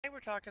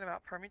talking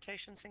about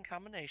permutations and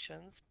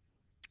combinations.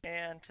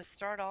 And to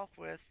start off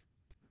with,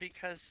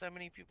 because so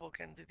many people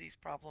can do these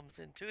problems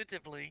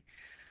intuitively,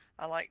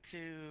 I like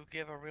to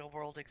give a real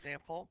world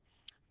example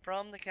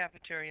from the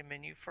cafeteria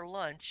menu for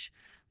lunch.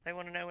 They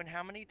want to know in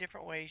how many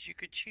different ways you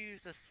could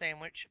choose a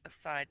sandwich, a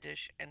side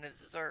dish, and a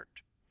dessert.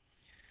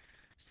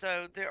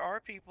 So there are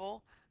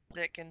people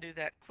that can do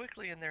that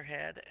quickly in their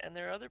head, and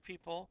there are other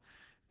people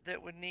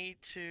that would need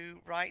to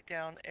write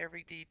down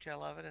every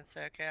detail of it and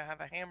say, okay, I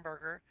have a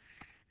hamburger,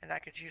 and I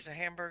could choose a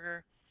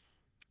hamburger,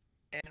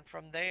 and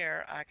from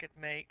there I could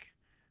make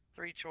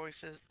three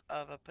choices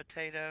of a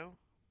potato,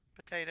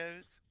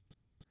 potatoes,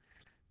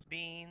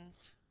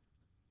 beans,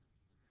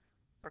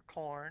 or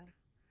corn.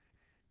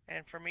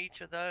 And from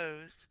each of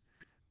those,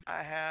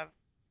 I have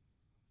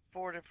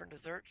four different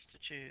desserts to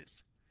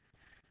choose.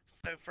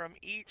 So from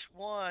each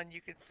one,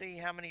 you can see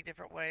how many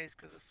different ways,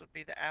 because this would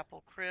be the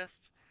apple crisp,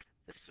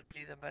 this would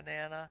be the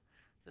banana,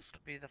 this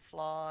would be the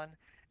flan,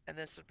 and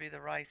this would be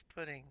the rice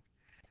pudding.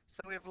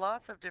 So we have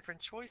lots of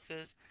different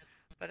choices,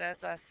 but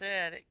as I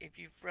said, if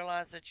you've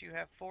realized that you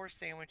have four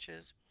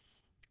sandwiches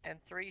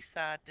and three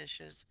side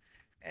dishes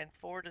and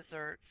four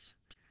desserts,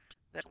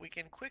 that we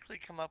can quickly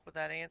come up with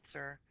that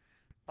answer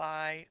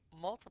by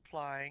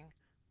multiplying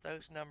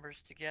those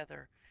numbers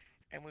together,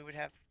 and we would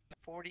have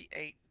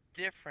 48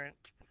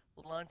 different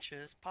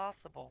lunches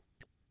possible.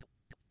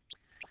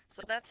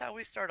 So that's how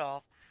we start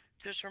off,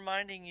 just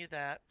reminding you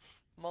that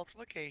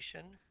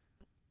multiplication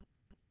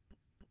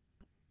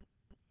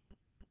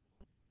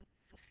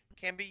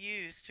can be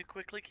used to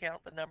quickly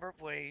count the number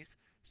of ways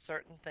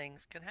certain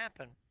things can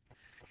happen.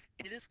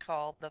 It is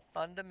called the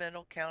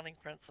fundamental counting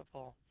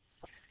principle.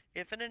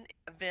 If an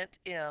event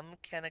M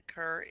can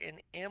occur in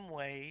M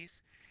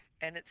ways,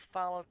 and it's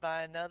followed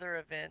by another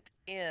event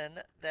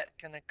N that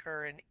can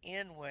occur in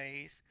N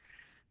ways,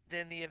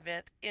 then the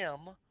event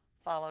M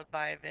followed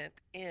by event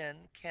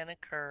N can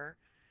occur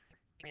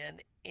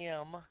in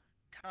M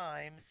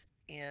times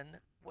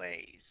N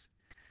ways.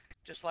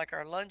 Just like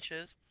our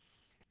lunches,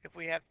 if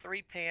we have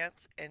three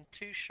pants and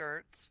two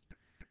shirts,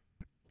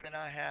 then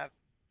I have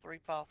three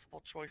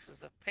possible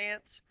choices of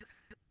pants,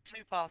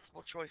 two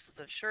possible choices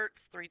of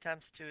shirts. 3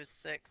 times 2 is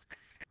 6,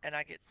 and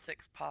I get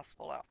 6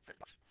 possible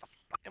outfits.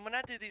 And when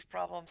I do these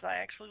problems, I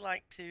actually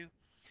like to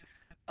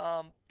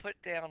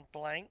put down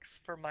blanks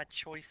for my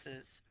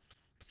choices.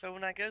 So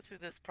when I go through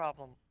this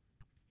problem,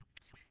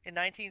 in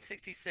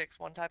 1966,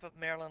 one type of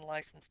Maryland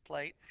license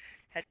plate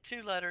had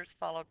two letters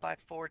followed by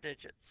four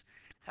digits.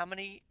 How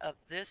many of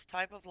this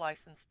type of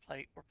license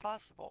plate were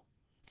possible?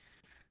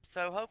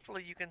 So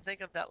hopefully you can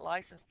think of that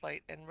license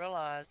plate and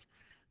realize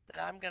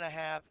that I'm going to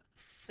have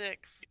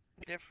six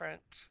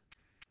different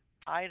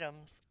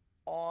items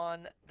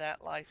on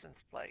that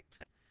license plate.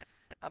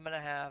 I'm going to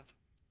have,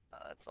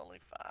 it's only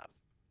five.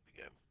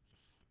 We go.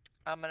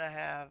 I'm going to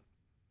have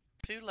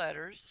two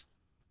letters,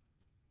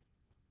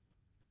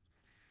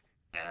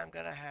 and I'm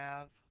going to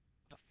have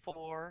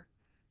four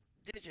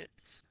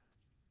digits.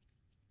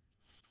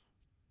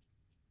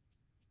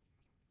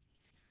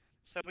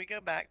 So we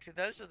go back to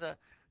those are the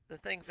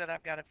things that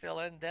I've got to fill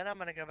in. Then I'm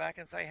going to go back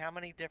and say how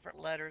many different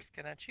letters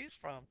can I choose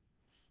from?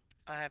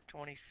 I have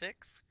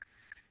 26.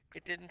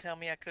 It didn't tell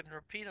me I couldn't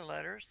repeat a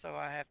letter, so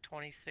I have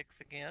 26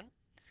 again.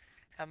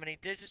 How many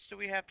digits do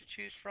we have to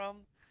choose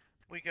from?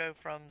 We go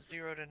from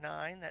 0 to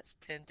 9, that's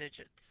 10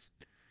 digits.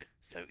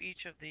 So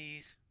each of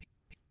these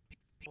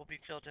will be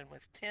filled in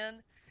with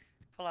 10.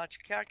 Pull out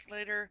your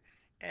calculator,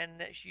 and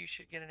you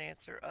should get an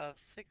answer of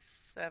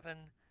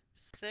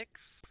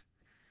 676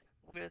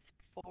 with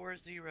four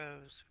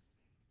zeros.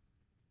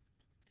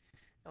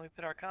 And we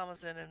put our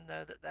commas in and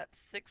know that that's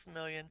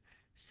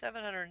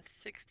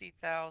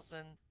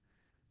 6,760,000.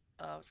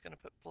 I was going to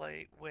put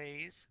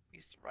ways,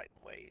 used to write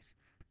ways,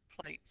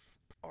 plates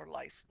or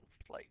license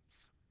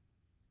plates.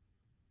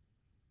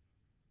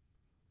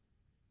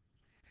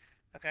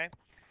 Okay,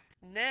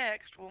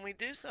 next, when we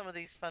do some of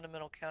these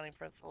fundamental counting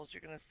principles,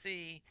 you're going to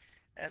see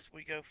as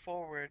we go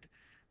forward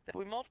that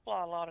we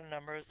multiply a lot of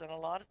numbers, and a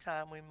lot of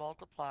time we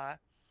multiply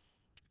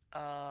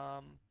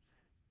um,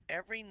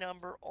 every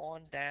number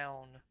on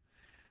down.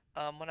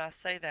 When I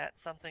say that,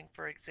 something,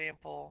 for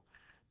example,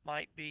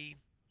 might be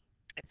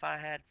if I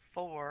had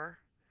 4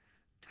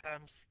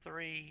 times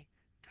 3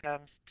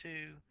 times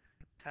 2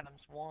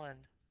 times 1.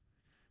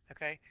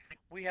 Okay,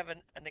 we have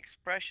an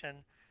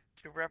expression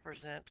to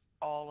represent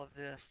all of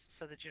this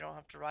so that you don't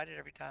have to write it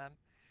every time,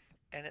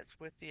 and it's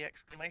with the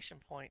exclamation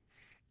point,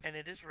 and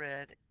it is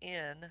read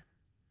in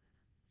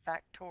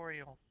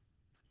factorial.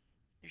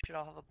 You should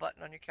all have a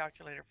button on your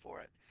calculator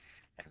for it.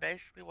 And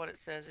basically what it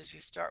says is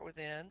you start with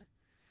n,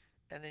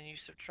 and then you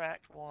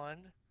subtract 1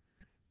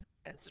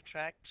 and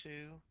subtract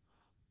 2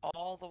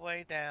 all the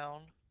way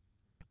down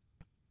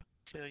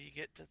till you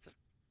get to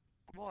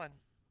 1.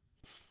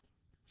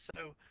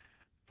 So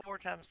 4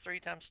 times 3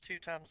 times 2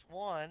 times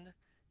 1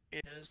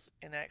 is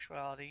in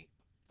actuality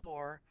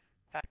 4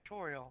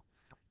 factorial.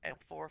 And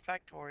 4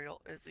 factorial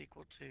is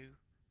equal to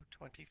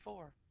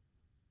 24.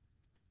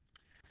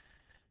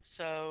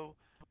 So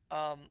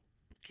um,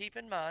 keep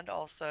in mind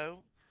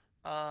also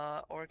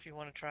Or if you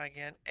want to try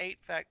again, 8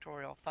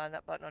 factorial. Find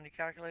that button on your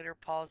calculator,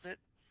 pause it,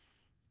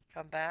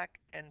 come back,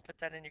 and put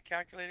that in your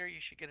calculator.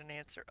 You should get an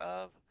answer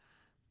of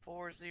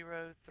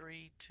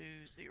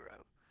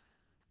 40320,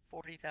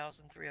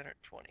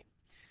 40,320.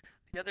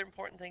 The other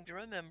important thing to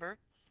remember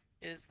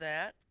is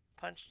that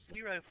punch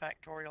 0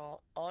 factorial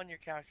on your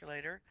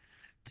calculator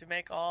to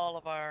make all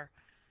of our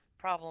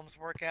problems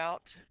work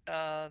out.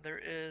 There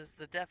is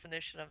the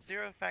definition of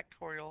 0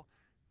 factorial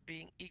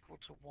being equal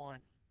to 1.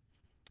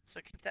 So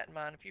keep that in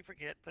mind. If you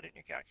forget, put it in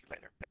your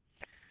calculator.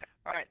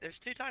 All right, there's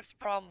two types of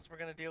problems we're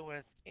going to deal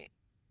with.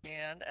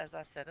 And as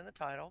I said in the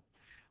title,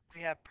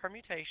 we have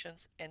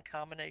permutations and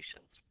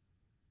combinations.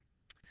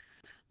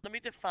 Let me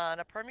define.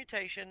 A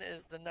permutation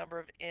is the number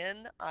of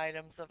n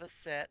items of a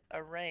set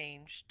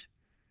arranged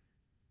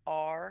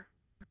r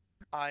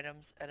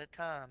items at a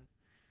time.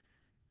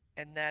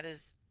 And that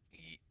is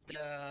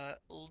the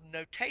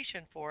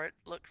notation for it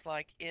looks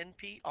like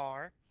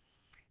NPR,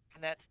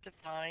 and that's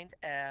defined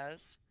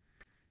as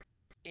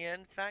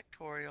n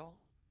factorial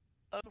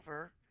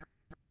over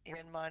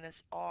n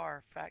minus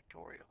r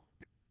factorial.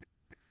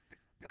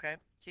 Okay,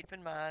 keep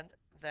in mind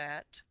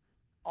that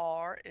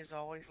r is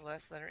always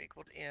less than or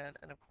equal to n,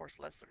 and of course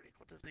less than or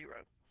equal to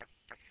 0.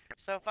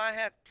 So if I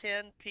have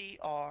 10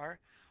 PR,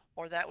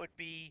 or that would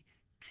be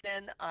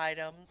 10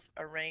 items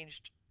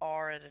arranged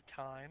r at a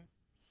time,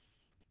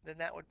 then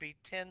that would be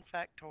 10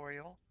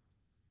 factorial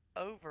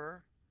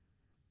over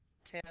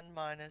 10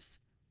 minus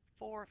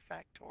 4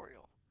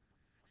 factorial,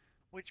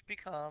 which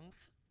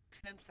becomes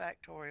 10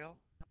 factorial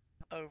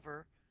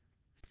over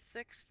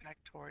 6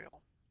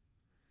 factorial.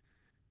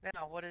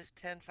 Now, what is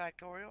 10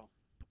 factorial?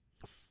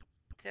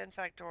 10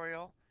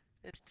 factorial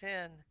is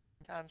 10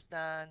 times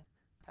 9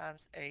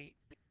 times 8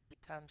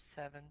 times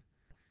 7.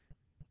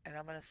 And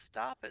I'm going to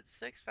stop at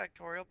 6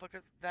 factorial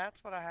because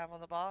that's what I have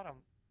on the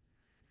bottom.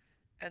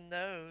 And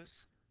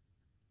those,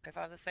 if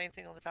I have the same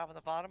thing on the top and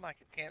the bottom, I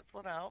can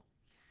cancel it out.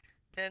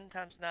 10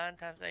 times 9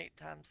 times 8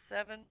 times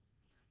 7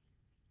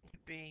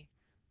 would be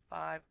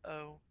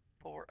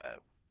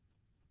 5040.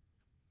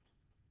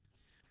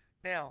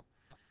 Now,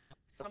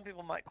 some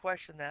people might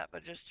question that,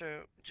 but just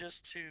to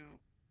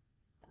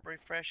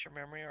refresh your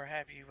memory or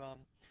have you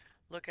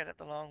look at it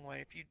the long way,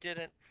 if you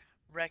didn't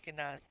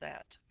recognize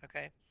that,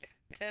 okay?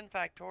 10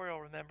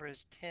 factorial, remember,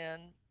 is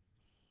 10.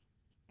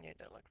 Yeah, it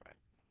doesn't look right.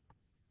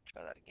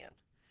 Try that again.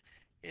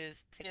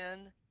 Is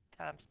 10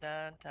 times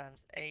 9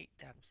 times 8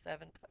 times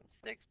 7 times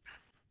 6,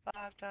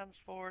 5 times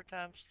 4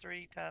 times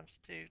 3 times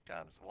 2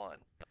 times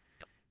 1.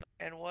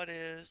 And what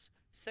is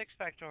 6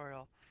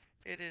 factorial?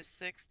 It is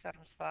 6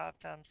 times 5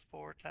 times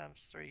 4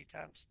 times 3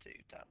 times 2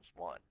 times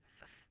 1.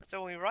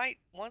 So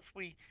once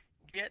we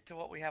get to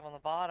what we have on the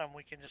bottom,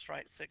 we can just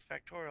write 6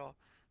 factorial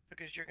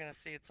because you're going to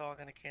see it's all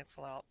going to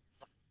cancel out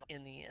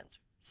in the end.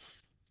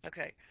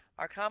 Okay,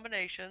 our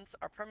combinations,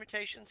 our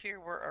permutations here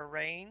were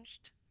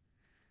arranged.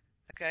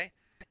 Okay,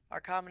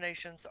 our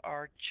combinations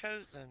are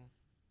chosen.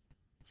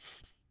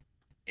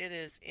 It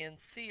is in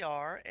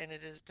CR and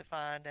it is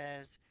defined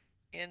as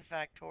n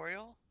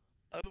factorial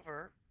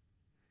over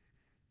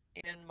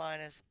n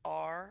minus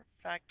r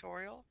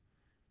factorial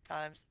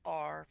times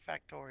r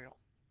factorial.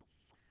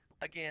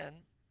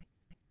 Again,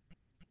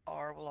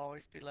 r will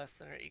always be less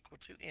than or equal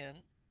to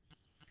n.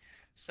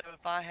 So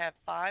if I have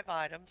 5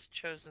 items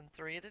chosen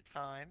 3 at a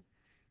time,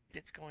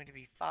 it's going to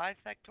be 5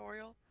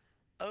 factorial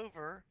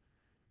over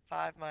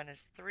 5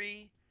 minus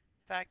 3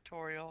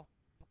 factorial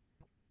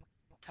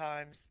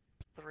times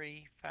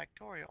 3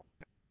 factorial.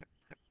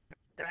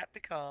 That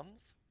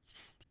becomes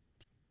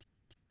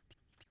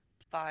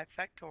 5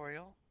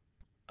 factorial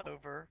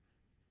over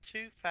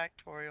 2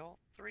 factorial,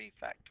 3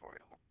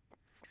 factorial.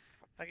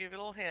 I'll give you a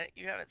little hint.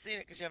 You haven't seen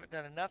it because you haven't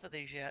done enough of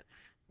these yet.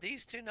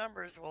 These two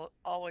numbers will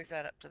always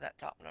add up to that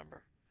top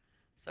number.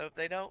 So if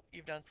they don't,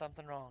 you've done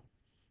something wrong.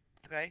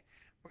 Okay?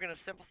 We're going to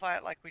simplify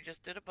it like we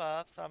just did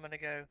above. So I'm going to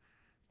go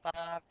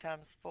 5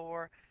 times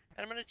 4,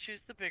 and I'm going to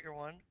choose the bigger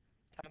one,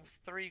 times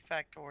 3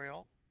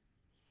 factorial.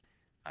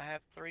 I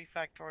have 3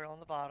 factorial on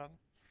the bottom,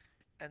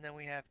 and then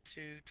we have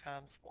 2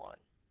 times 1.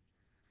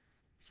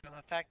 So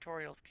my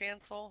factorials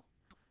cancel.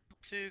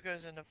 2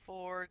 goes into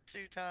 4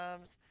 2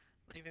 times,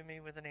 leaving me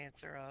with an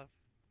answer of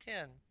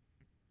 10.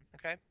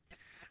 Okay?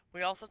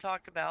 We also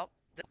talked about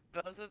that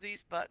both of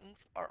these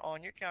buttons are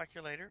on your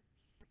calculator,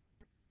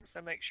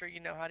 so make sure you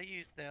know how to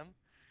use them.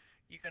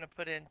 You're going to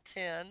put in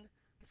 10,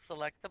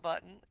 select the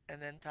button,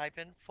 and then type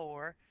in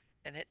 4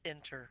 and hit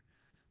enter.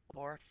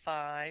 Or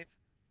 5,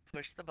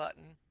 push the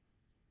button,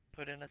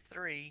 put in a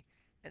 3,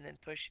 and then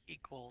push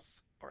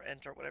equals or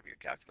enter, whatever your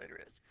calculator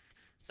is.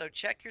 So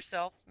check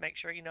yourself, make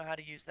sure you know how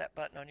to use that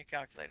button on your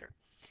calculator.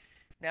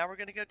 Now we're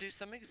going to go do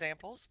some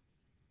examples.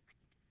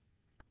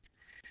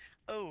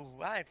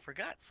 Oh, I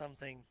forgot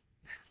something.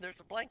 There's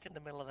a blank in the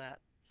middle of that.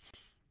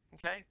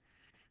 Okay?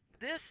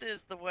 This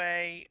is the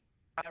way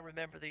I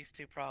remember these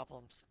two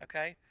problems.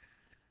 Okay?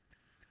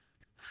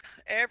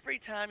 Every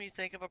time you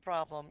think of a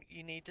problem,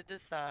 you need to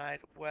decide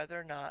whether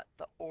or not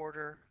the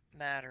order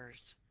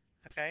matters.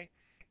 Okay?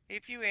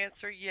 If you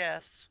answer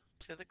yes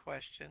to the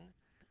question,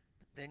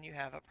 then you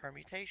have a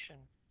permutation.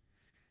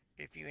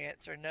 If you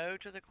answer no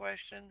to the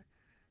question,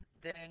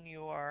 then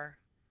you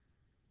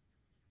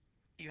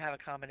have a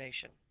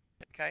combination.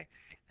 Okay?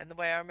 And the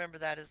way I remember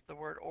that is the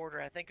word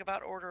order. I think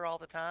about order all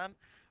the time.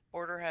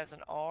 Order has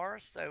an R,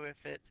 so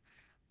if it's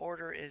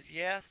order is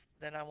yes,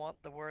 then I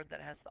want the word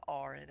that has the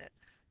R in it.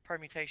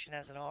 Permutation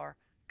has an R,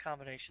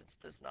 combinations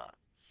does not.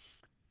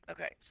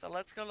 Okay, so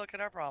let's go look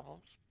at our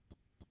problems.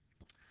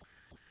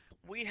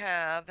 We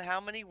have how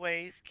many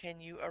ways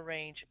can you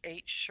arrange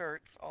 8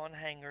 shirts on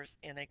hangers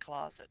in a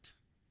closet?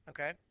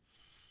 Okay,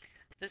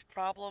 this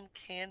problem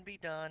can be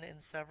done in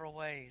several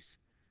ways.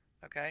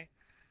 Okay,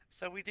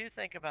 so we do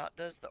think about,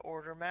 does the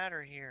order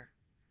matter here?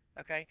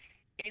 Okay,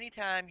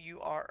 anytime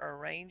you are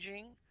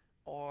arranging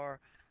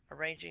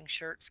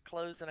shirts,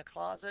 clothes in a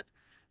closet,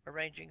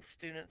 arranging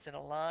students in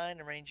a line,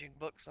 arranging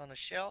books on a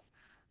shelf,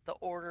 the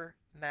order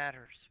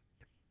matters.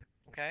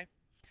 Okay,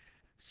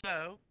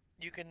 so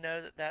you can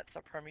know that that's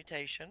a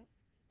permutation,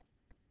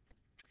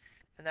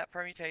 and that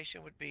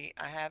permutation would be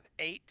I have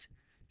 8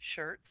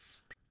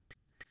 shirts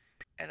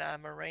and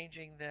I'm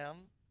arranging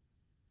them.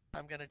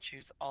 I'm going to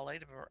choose all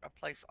 8 of them, or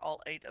place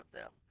all 8 of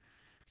them.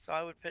 So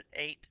I would put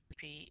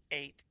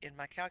 8P8 in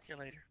my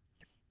calculator.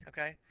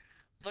 Okay,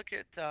 look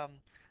at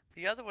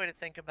the other way to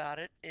think about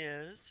it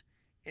is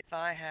if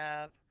I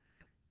have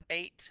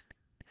 8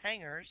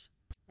 hangers,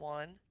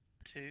 1,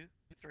 2,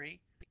 3,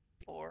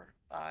 4,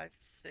 5,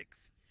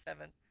 6,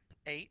 7,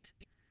 8,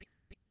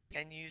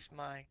 and use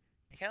my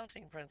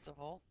counting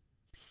principle,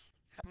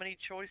 how many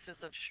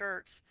choices of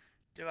shirts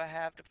do I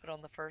have to put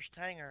on the first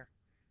hanger?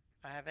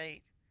 I have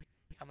 8.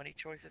 How many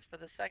choices for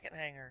the second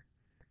hanger?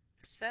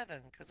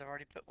 7, because I've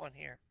already put one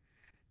here.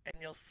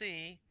 And you'll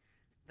see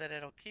that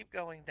it'll keep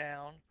going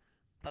down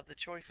of the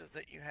choices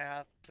that you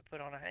have to put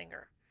on a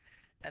hanger.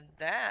 And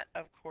that,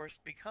 of course,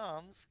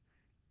 becomes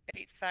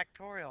 8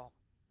 factorial.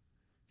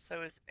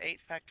 So is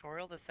 8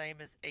 factorial the same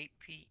as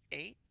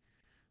 8p8?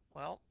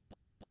 Well,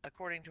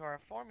 according to our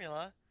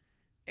formula,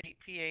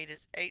 8p8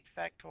 is 8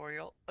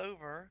 factorial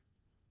over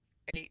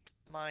 8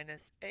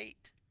 minus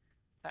 8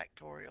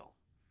 factorial.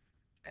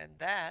 And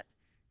that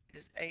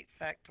is 8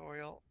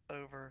 factorial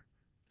over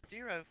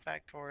 0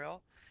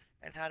 factorial.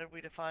 And how did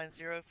we define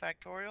 0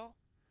 factorial?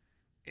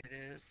 It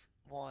is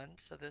 1,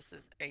 so this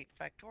is 8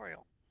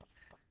 factorial.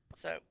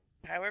 So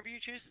however you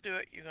choose to do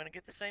it, you're going to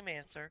get the same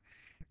answer.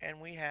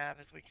 And we have,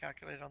 as we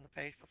calculated on the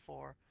page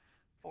before,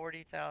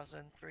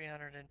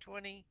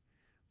 40,320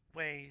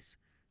 ways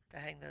to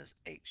hang those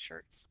 8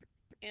 shirts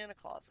in a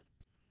closet.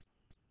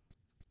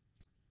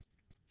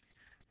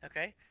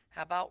 Okay,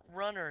 how about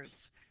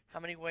runners? How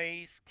many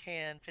ways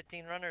can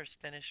 15 runners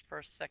finish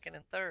first, second,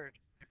 and third?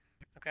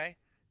 Okay,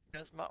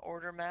 does my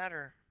order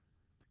matter?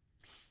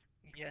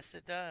 Yes,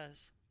 it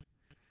does.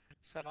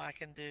 So I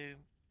can do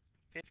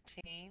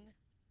 15.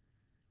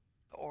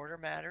 The order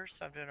matters,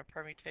 so I'm doing a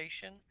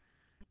permutation.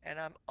 And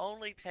I'm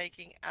only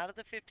taking, out of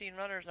the 15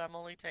 runners, I'm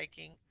only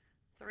taking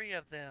 3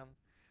 of them,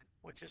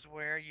 which is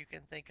where you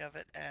can think of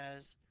it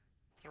as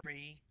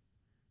 3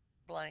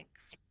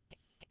 blanks.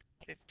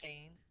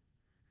 15.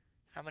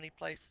 How many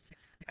places?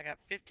 I got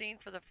 15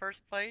 for the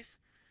first place.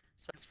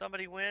 So if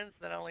somebody wins,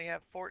 then I only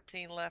have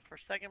 14 left for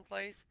second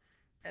place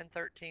and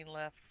 13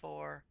 left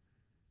for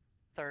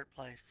third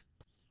place.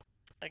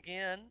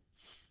 Again,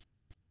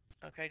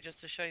 okay,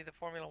 just to show you the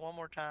formula one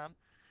more time,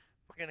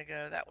 we're going to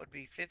go, that would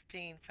be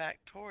 15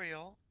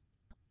 factorial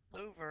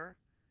over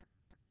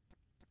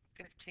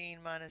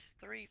 15 minus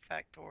 3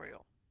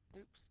 factorial.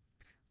 Oops,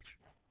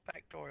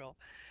 factorial.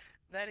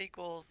 That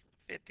equals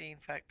 15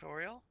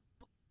 factorial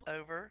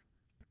over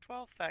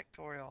 12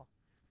 factorial,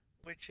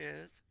 which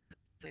is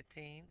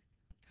 15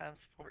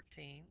 times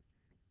 14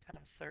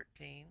 times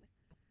 13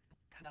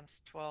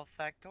 times 12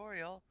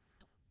 factorial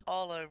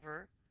all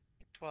over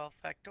 12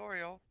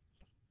 factorial.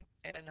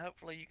 And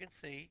hopefully you can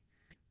see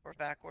we're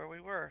back where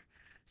we were.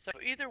 So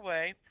either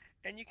way,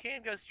 and you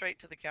can go straight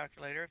to the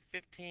calculator,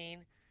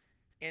 15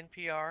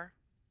 NPR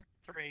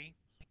 3,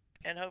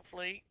 and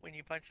hopefully when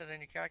you punch that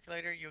in your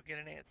calculator, you'll get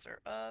an answer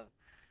of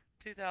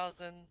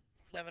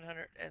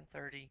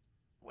 2,730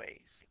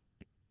 ways.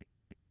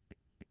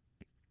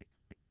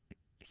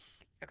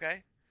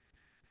 Okay,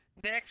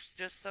 next,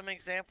 just some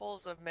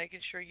examples of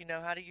making sure you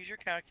know how to use your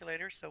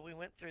calculator. So we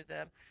went through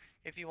them.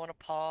 If you want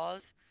to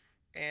pause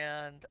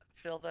and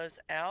fill those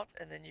out,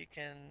 and then you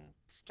can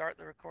start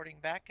the recording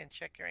back and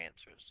check your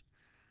answers.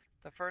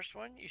 The first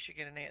one, you should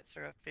get an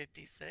answer of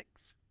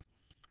 56.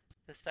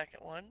 The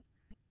second one,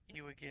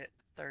 you would get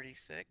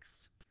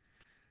 36.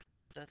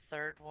 The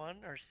third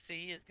one, or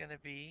C, is going to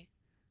be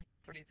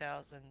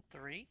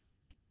 3003.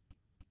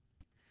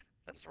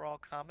 Those are all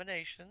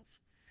combinations.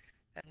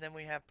 And then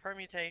we have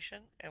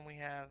permutation, and we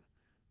have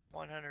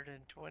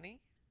 120,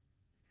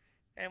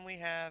 and we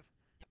have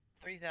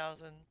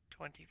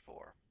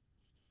 3024.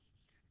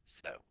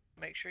 So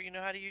make sure you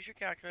know how to use your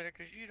calculator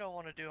because you don't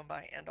want to do them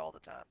by hand all the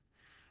time.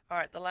 All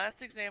right, the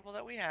last example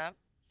that we have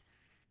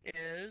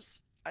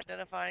is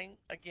identifying,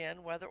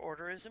 again, whether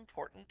order is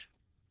important.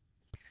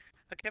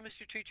 A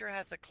chemistry teacher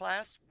has a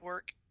class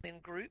work in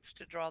groups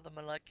to draw the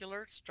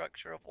molecular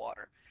structure of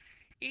water.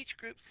 Each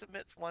group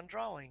submits one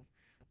drawing.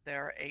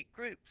 There are 8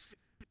 groups.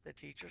 The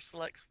teacher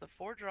selects the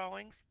 4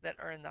 drawings that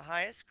earn the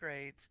highest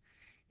grades.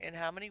 In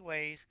how many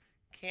ways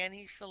can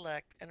he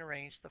select and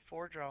arrange the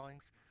 4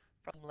 drawings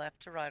from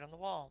left to right on the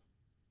wall?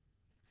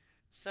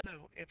 So,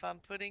 if I'm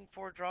putting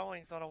 4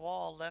 drawings on a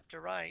wall left to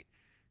right,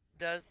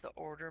 does the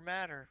order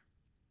matter?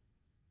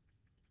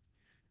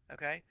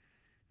 Okay,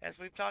 as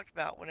we've talked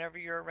about, whenever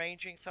you're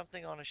arranging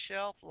something on a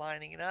shelf,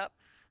 lining it up,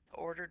 the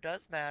order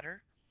does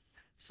matter.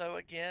 So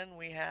again,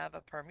 we have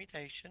a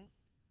permutation.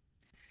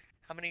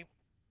 How many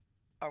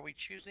are we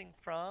choosing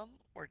from?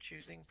 We're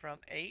choosing from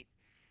 8.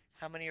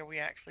 How many are we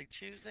actually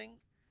choosing?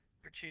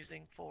 We're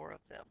choosing 4 of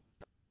them.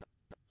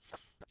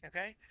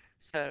 Okay,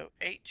 so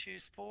 8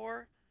 choose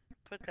 4.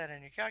 Put that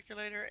in your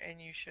calculator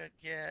and you should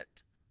get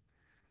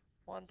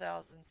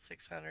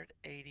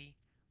 1,680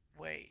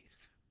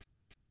 ways.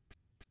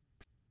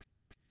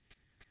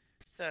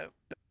 So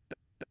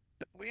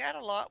we had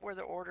a lot where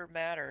the order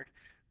mattered.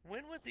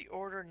 When would the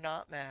order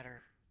not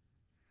matter?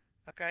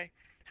 Okay,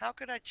 how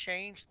could I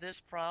change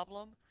this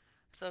problem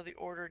so the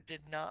order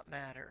did not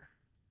matter?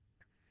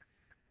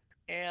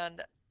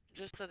 And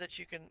just so that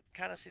you can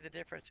kind of see the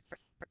difference,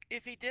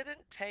 if he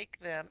didn't take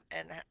them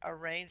and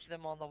arrange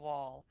them on the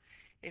wall,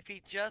 if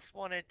he just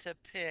wanted to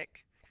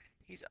pick,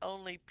 he's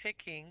only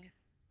picking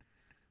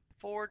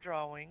 4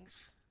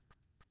 drawings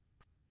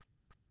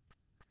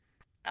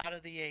out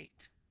of the 8,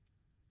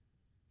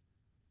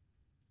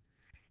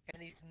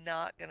 and he's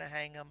not going to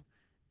hang them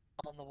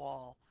on the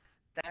wall.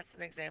 That's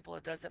an example.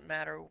 It doesn't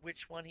matter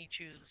which one he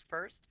chooses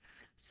first,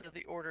 so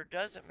the order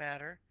doesn't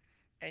matter,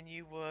 and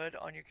you would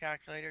on your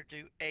calculator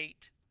do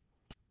 8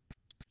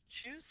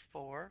 choose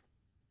 4,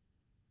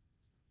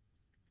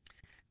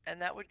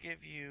 and that would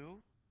give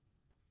you,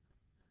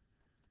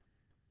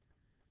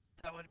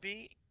 that would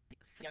be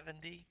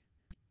 70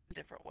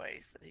 different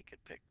ways that he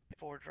could pick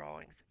 4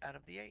 drawings out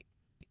of the 8.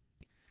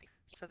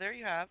 So there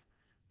you have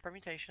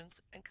permutations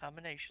and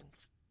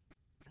combinations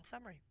in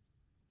summary.